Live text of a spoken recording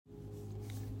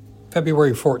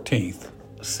February 14th.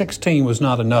 16 was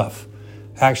not enough.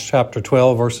 Acts chapter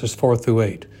 12, verses 4 through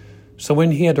 8. So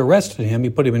when he had arrested him, he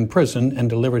put him in prison and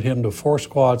delivered him to 4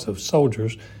 squads of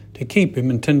soldiers to keep him,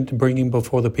 intending to bring him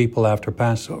before the people after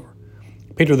Passover.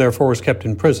 Peter therefore was kept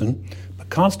in prison, but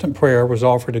constant prayer was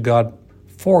offered to God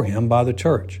for him by the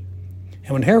church.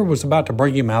 And when Herod was about to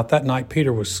bring him out, that night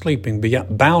Peter was sleeping,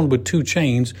 bound with 2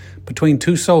 chains between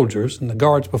 2 soldiers, and the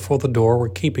guards before the door were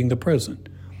keeping the prison.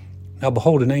 Now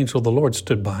behold, an angel of the Lord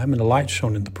stood by him, and a light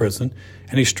shone in the prison.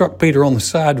 And he struck Peter on the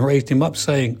side and raised him up,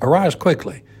 saying, Arise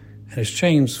quickly. And his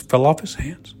chains fell off his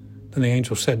hands. Then the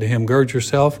angel said to him, Gird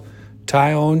yourself,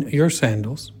 tie on your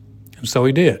sandals. And so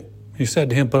he did. He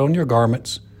said to him, Put on your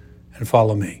garments and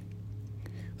follow me.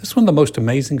 This is one of the most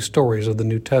amazing stories of the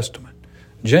New Testament.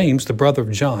 James, the brother of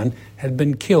John, had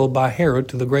been killed by Herod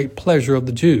to the great pleasure of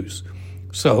the Jews.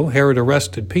 So Herod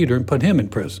arrested Peter and put him in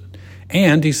prison.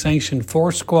 And he sanctioned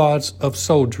 4 squads of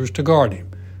soldiers to guard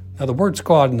him. Now, the word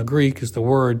squad in the Greek is the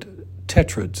word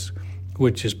tetrads,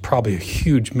 which is probably a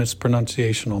huge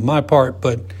mispronunciation on my part,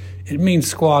 but it means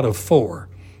squad of 4.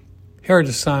 Herod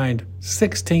assigned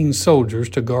 16 soldiers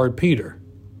to guard Peter,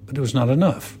 but it was not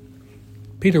enough.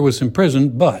 Peter was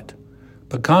imprisoned, but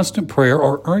constant prayer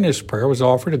or earnest prayer was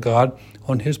offered to God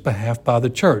on his behalf by the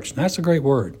church. And that's a great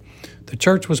word. The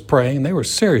church was praying, and they were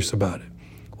serious about it.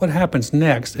 What happens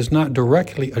next is not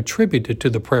directly attributed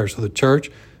to the prayers of the church,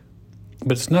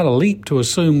 but it's not a leap to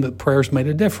assume that prayers made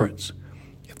a difference.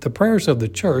 If the prayers of the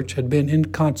church had been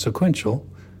inconsequential,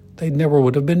 they never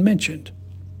would have been mentioned.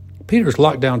 Peter's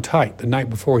locked down tight the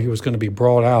night before he was going to be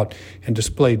brought out and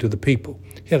displayed to the people.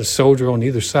 He had a soldier on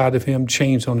either side of him,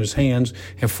 chains on his hands,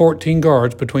 and 14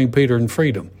 guards between Peter and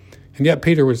freedom. And yet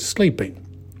Peter was sleeping.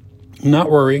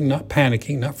 Not worrying, not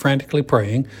panicking, not frantically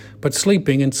praying, but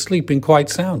sleeping and sleeping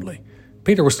quite soundly.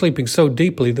 Peter was sleeping so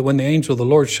deeply that when the angel of the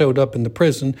Lord showed up in the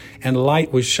prison and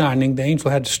light was shining, the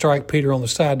angel had to strike Peter on the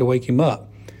side to wake him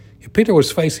up. If Peter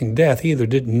was facing death, he either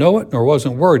didn't know it nor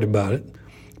wasn't worried about it.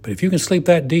 But if you can sleep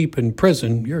that deep in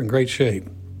prison, you're in great shape.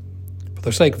 For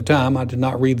the sake of time, I did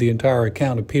not read the entire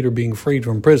account of Peter being freed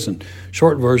from prison.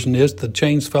 Short version is the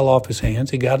chains fell off his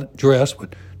hands. He got dressed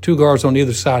with 2 guards on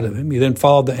either side of him. He then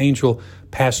followed the angel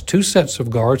past 2 sets of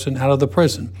guards and out of the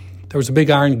prison. There was a big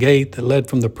iron gate that led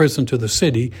from the prison to the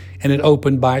city, and it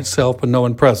opened by itself with no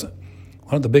one present.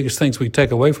 One of the biggest things we take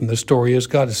away from this story is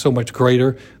God is so much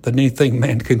greater than anything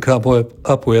man can come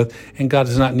up with, and God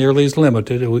is not nearly as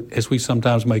limited as we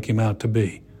sometimes make him out to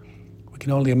be. We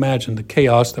can only imagine the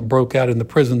chaos that broke out in the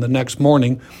prison the next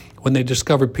morning when they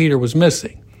discovered Peter was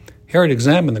missing. Herod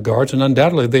examined the guards, and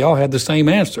undoubtedly they all had the same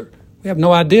answer. We have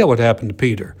no idea what happened to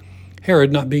Peter.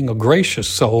 Herod, not being a gracious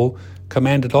soul,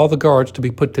 commanded all the guards to be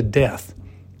put to death.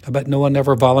 I bet no one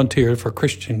ever volunteered for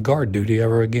Christian guard duty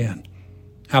ever again.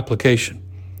 Application.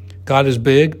 God is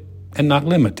big and not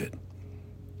limited.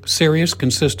 Serious,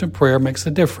 consistent prayer makes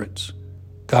a difference.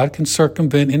 God can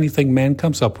circumvent anything man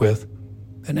comes up with,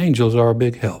 and angels are a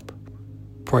big help.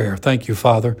 Prayer. Thank you,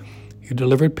 Father. You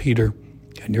delivered Peter,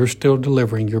 and you're still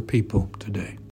delivering your people today.